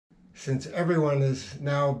Since everyone is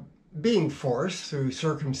now being forced through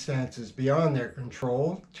circumstances beyond their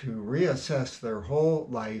control to reassess their whole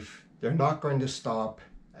life, they're not going to stop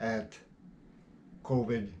at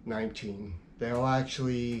COVID-19. They'll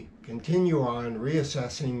actually continue on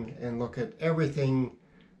reassessing and look at everything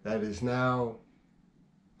that is now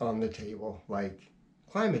on the table, like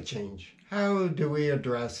climate change. How do we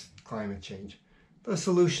address climate change? The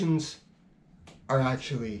solutions are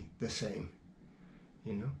actually the same.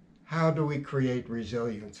 How do we create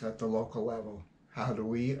resilience at the local level? How do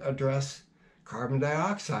we address carbon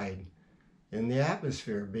dioxide in the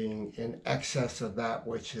atmosphere being in excess of that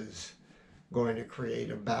which is going to create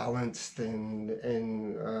a balanced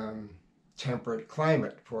and temperate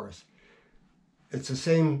climate for us? It's the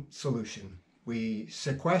same solution. We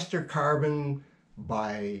sequester carbon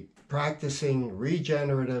by practicing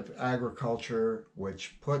regenerative agriculture,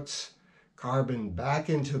 which puts carbon back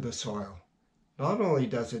into the soil. Not only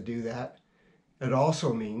does it do that, it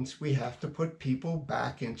also means we have to put people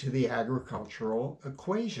back into the agricultural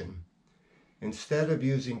equation. Instead of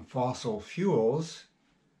using fossil fuels,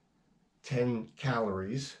 10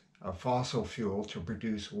 calories of fossil fuel to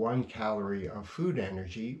produce 1 calorie of food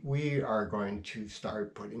energy, we are going to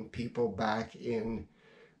start putting people back in,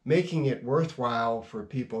 making it worthwhile for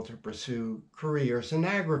people to pursue careers in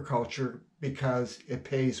agriculture because it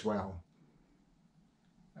pays well.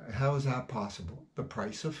 How is that possible? The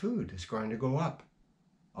price of food is going to go up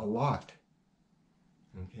a lot.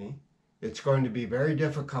 Okay? It's going to be very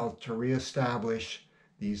difficult to reestablish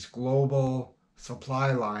these global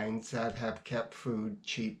supply lines that have kept food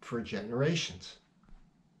cheap for generations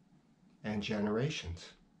and generations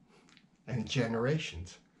and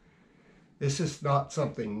generations. This is not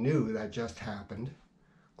something new that just happened.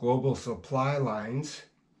 Global supply lines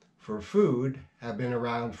for food have been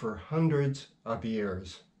around for hundreds of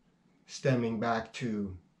years, stemming back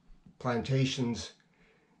to plantations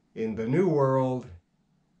in the New World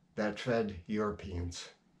that fed Europeans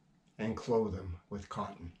and clothed them with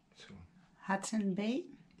cotton. Hudson Bay?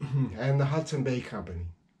 And the Hudson Bay Company.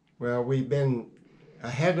 Well, we've been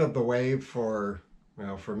ahead of the wave for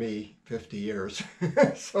me, 50 years.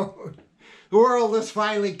 So the world is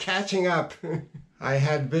finally catching up. I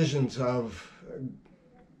had visions of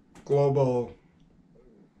global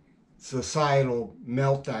societal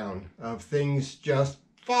meltdown, of things just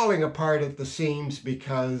falling apart at the seams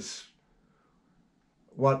because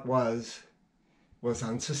what was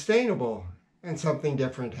unsustainable and something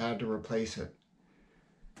different had to replace it.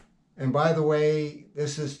 And by the way,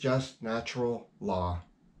 this is just natural law.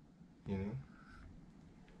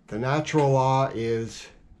 The natural law is,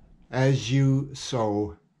 as you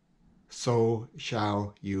sow, so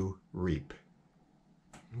shall you reap.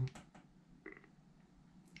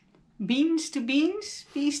 Beans to beans,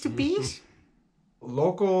 peas to peas?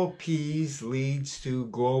 Local peace leads to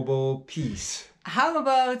global peace. How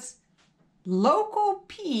about local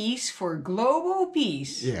peace for global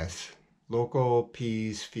peace? Yes. Local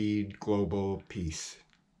peas feed global peace.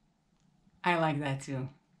 I like that too.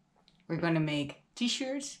 We're going to make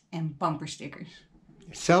t-shirts and bumper stickers.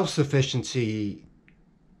 Self-sufficiency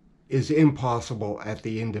is impossible at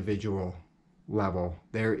the individual level.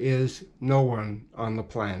 There is no one on the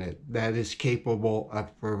planet that is capable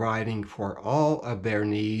of providing for all of their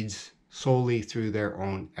needs solely through their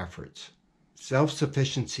own efforts.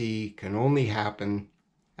 Self-sufficiency can only happen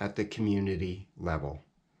at the community level.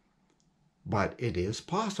 But it is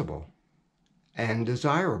possible and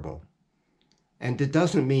desirable. And it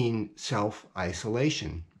doesn't mean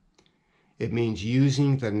self-isolation. It means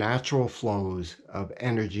using the natural flows of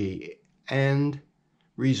energy and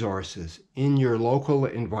resources in your local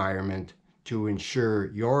environment to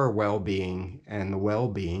ensure your well-being and the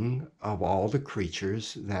well-being of all the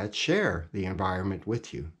creatures that share the environment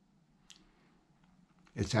with you.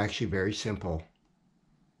 It's actually very simple.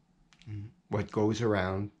 What goes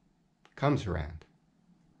around comes around.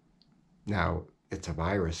 Now, it's a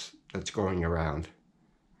virus that's going around,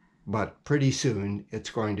 but pretty soon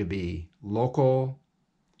it's going to be local,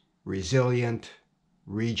 resilient,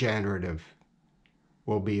 regenerative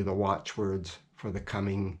will be the watchwords for the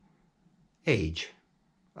coming age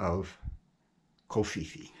of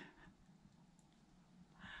Kofifi.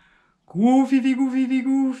 Kofifi, Kofifi,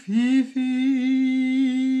 Kofifi.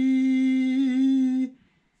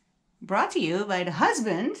 Brought to you by the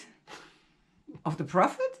husband of the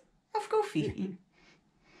prophet of Kofifi.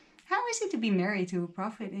 How is it to be married to a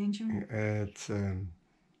prophet, Angel? It's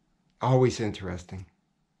always interesting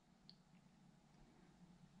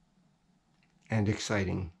and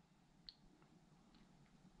exciting.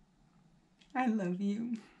 I love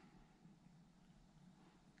you.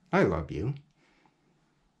 I love you.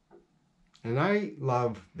 And I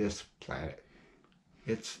love this planet.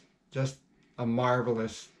 It's just a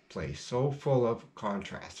marvelous place, so full of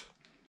contrasts.